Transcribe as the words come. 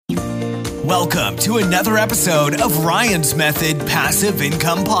Welcome to another episode of Ryan's Method Passive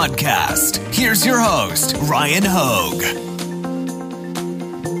Income Podcast. Here's your host, Ryan Hogue.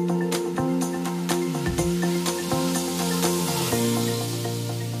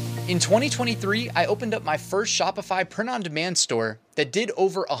 In 2023, I opened up my first Shopify print-on-demand store that did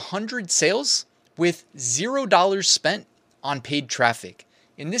over 100 sales with $0 spent on paid traffic.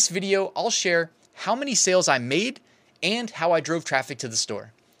 In this video, I'll share how many sales I made and how I drove traffic to the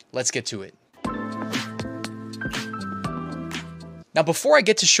store. Let's get to it. Now, before I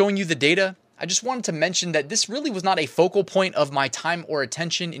get to showing you the data, I just wanted to mention that this really was not a focal point of my time or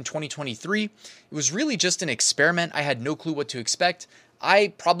attention in 2023. It was really just an experiment. I had no clue what to expect.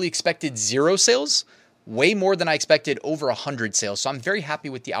 I probably expected 0 sales, way more than I expected over 100 sales. So I'm very happy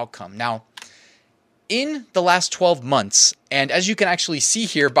with the outcome. Now, in the last 12 months, and as you can actually see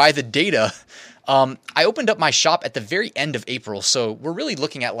here by the data, I opened up my shop at the very end of April. So we're really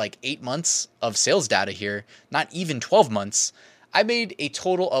looking at like 8 months of sales data here, not even 12 months. I made a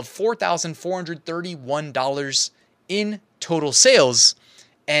total of $4,431 in total sales.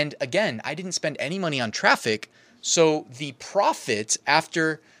 And again, I didn't spend any money on traffic. So the profit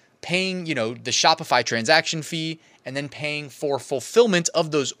after paying, the Shopify transaction fee and then paying for fulfillment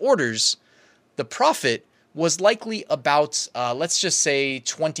of those orders, the profit was likely about, let's just say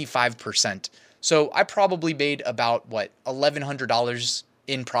 25%. So I probably made about $1,100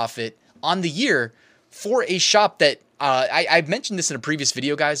 in profit on the year for a shop that I mentioned this in a previous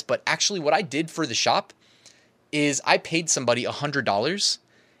video, guys, but actually what I did for the shop is I paid somebody $100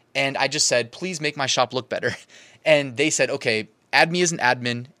 and I just said, please make my shop look better. And they said, okay, add me as an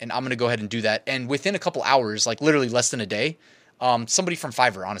admin and I'm going to go ahead and do that. And within a couple hours, like literally less than a day, somebody from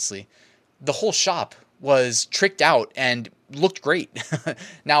Fiverr, honestly, the whole shop was tricked out and looked great.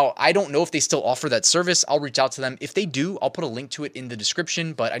 Now, I don't know if they still offer that service. I'll reach out to them. If they do, I'll put a link to it in the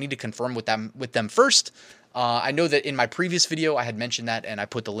description, but I need to confirm with them first. I know that in my previous video, I had mentioned that and I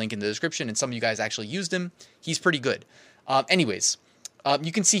put the link in the description and some of you guys actually used him. He's pretty good. Anyways,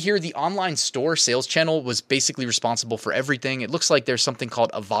 you can see here the online store sales channel was basically responsible for everything. It looks like there's something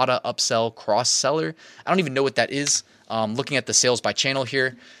called Avada Upsell Cross Seller. I don't even know what that is. Looking at the sales by channel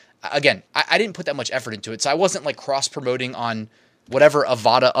here. Again, I didn't put that much effort into it. So I wasn't like cross promoting on whatever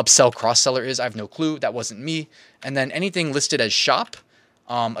Avada Upsell Cross Seller is. I have no clue. That wasn't me. And then anything listed as shop.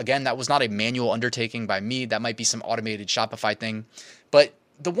 Again, that was not a manual undertaking by me. That might be some automated Shopify thing. But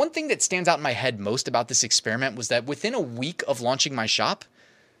the one thing that stands out in my head most about this experiment was that within a week of launching my shop,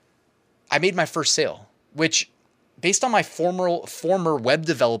 I made my first sale, which based on my former web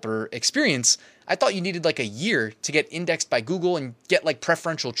developer experience, I thought you needed like a year to get indexed by Google and get like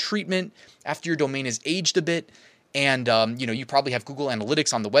preferential treatment after your domain is aged a bit. And, you probably have Google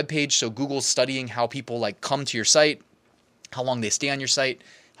Analytics on the webpage. So Google's studying how people like come to your site, how long they stay on your site,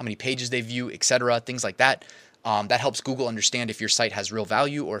 how many pages they view, etc., things like that. That helps Google understand if your site has real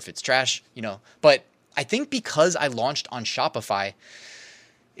value or if it's trash, But I think because I launched on Shopify,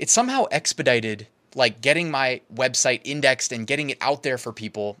 it somehow expedited like getting my website indexed and getting it out there for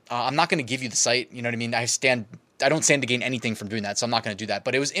people. I'm not going to give you the site, you know what I mean? I don't stand to gain anything from doing that, so I'm not going to do that.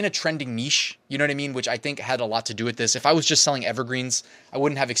 But it was in a trending niche, you know what I mean? Which I think had a lot to do with this. If I was just selling evergreens, I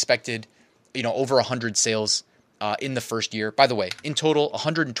wouldn't have expected, over 100 sales in the first year. By the way, in total,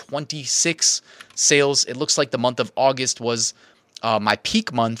 126 sales. It looks like the month of August was my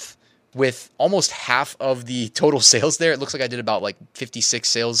peak month with almost half of the total sales there. It looks like I did about like 56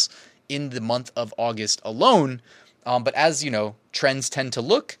 sales in the month of August alone. But as trends tend to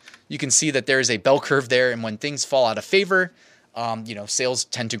look, you can see that there is a bell curve there. And when things fall out of favor, sales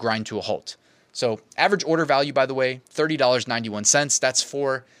tend to grind to a halt. So average order value, by the way, $30.91. That's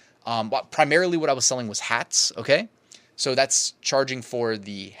for primarily what I was selling was hats. Okay. So that's charging for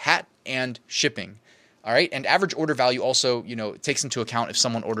the hat and shipping. All right. And average order value also, takes into account if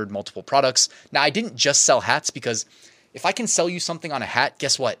someone ordered multiple products. Now, I didn't just sell hats because if I can sell you something on a hat,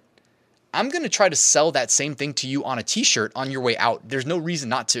 guess what? I'm going to try to sell that same thing to you on a t-shirt on your way out. There's no reason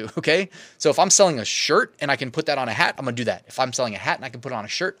not to, okay? So if I'm selling a shirt and I can put that on a hat, I'm going to do that. If I'm selling a hat and I can put it on a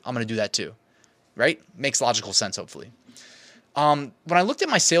shirt, I'm going to do that too, right? Makes logical sense, hopefully. When I looked at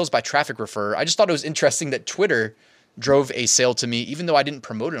my sales by traffic refer, I just thought it was interesting that Twitter drove a sale to me, even though I didn't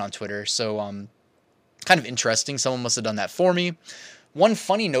promote it on Twitter. So kind of interesting. Someone must have done that for me. One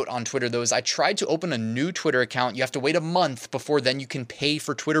funny note on Twitter, though, is I tried to open a new Twitter account. You have to wait a month before then you can pay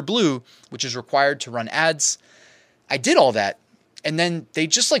for Twitter Blue, which is required to run ads. I did all that, and then they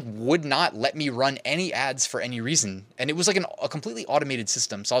just would not let me run any ads for any reason. And it was like a completely automated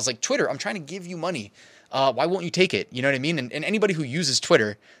system. So I was like, Twitter, I'm trying to give you money. Why won't you take it? You know what I mean? And anybody who uses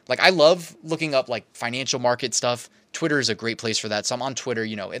Twitter, like I love looking up like financial market stuff. Twitter is a great place for that. So I'm on Twitter,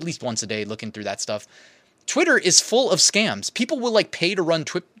 you know, at least once a day looking through that stuff. Twitter is full of scams. People will like pay to run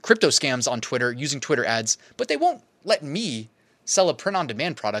crypto scams on Twitter using Twitter ads, but they won't let me sell a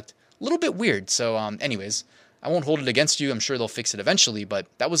print-on-demand product. A little bit weird. So anyways, I won't hold it against you. I'm sure they'll fix it eventually, but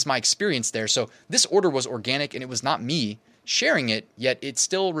that was my experience there. So this order was organic and it was not me sharing it, yet it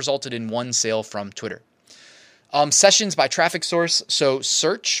still resulted in one sale from Twitter. Sessions by traffic source. So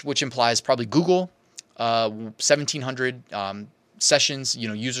search, which implies probably Google, 1,700 sessions, you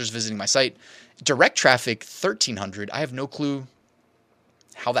know, users visiting my site. Direct traffic, 1,300. I have no clue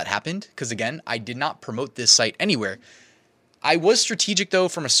how that happened because, again, I did not promote this site anywhere. I was strategic, though,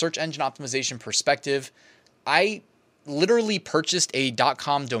 from a search engine optimization perspective. I literally purchased a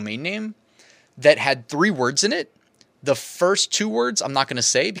 .com domain name that had 3 words in it. The first 2 words I'm not going to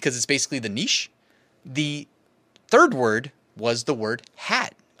say because it's basically the niche. The third word was the word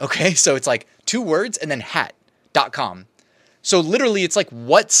hat. Okay, so it's like 2 words and then hat.com. So literally it's like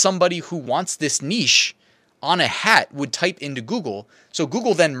what somebody who wants this niche on a hat would type into Google. So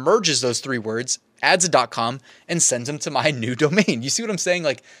Google then merges those 3 words, adds a .com, and sends them to my new domain. You see what I'm saying?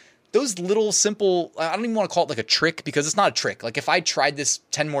 Like those little simple, I don't even want to call it like a trick because it's not a trick. Like if I tried this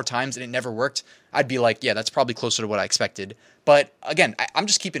 10 more times and it never worked, I'd be like, yeah, that's probably closer to what I expected. But again, I'm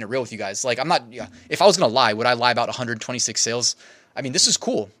just keeping it real with you guys. Like I'm not, if I was going to lie, would I lie about 126 sales? I mean, this is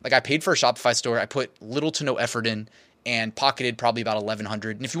cool. Like I paid for a Shopify store. I put little to no effort in and pocketed probably about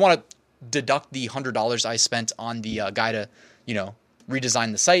 1,100. And if you want to deduct the $100 I spent on the guy to, you know,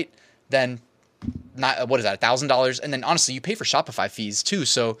 redesign the site, then not, what is that, $1,000? And then honestly, you pay for Shopify fees too.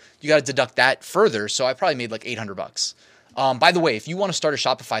 So you got to deduct that further. So I probably made like $800. By the way, if you want to start a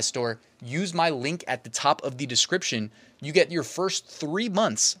Shopify store, use my link at the top of the description. You get your first 3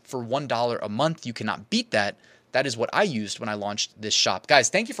 months for $1 a month. You cannot beat that. That is what I used when I launched this shop. Guys,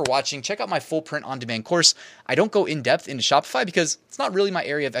 thank you for watching. Check out my full print on demand course. I don't go in depth into Shopify because it's not really my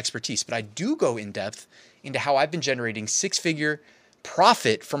area of expertise, but I do go in depth into how I've been generating 6-figure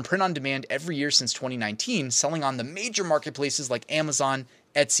profit from print on demand every year since 2019, selling on the major marketplaces like Amazon,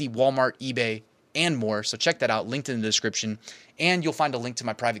 Etsy, Walmart, eBay, and more. So check that out, linked in the description. And you'll find a link to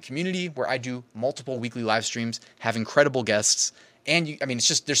my private community where I do multiple weekly live streams, have incredible guests. And it's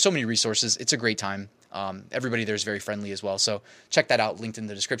just, there's so many resources. It's a great time. Everybody there is very friendly as well. So check that out, linked in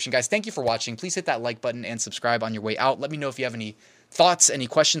the description. Guys, thank you for watching. Please hit that like button and subscribe on your way out. Let me know if you have any thoughts, any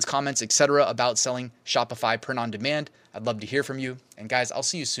questions, comments, etc. about selling Shopify print on demand. I'd love to hear from you. And guys, I'll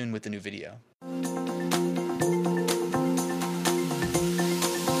see you soon with a new video.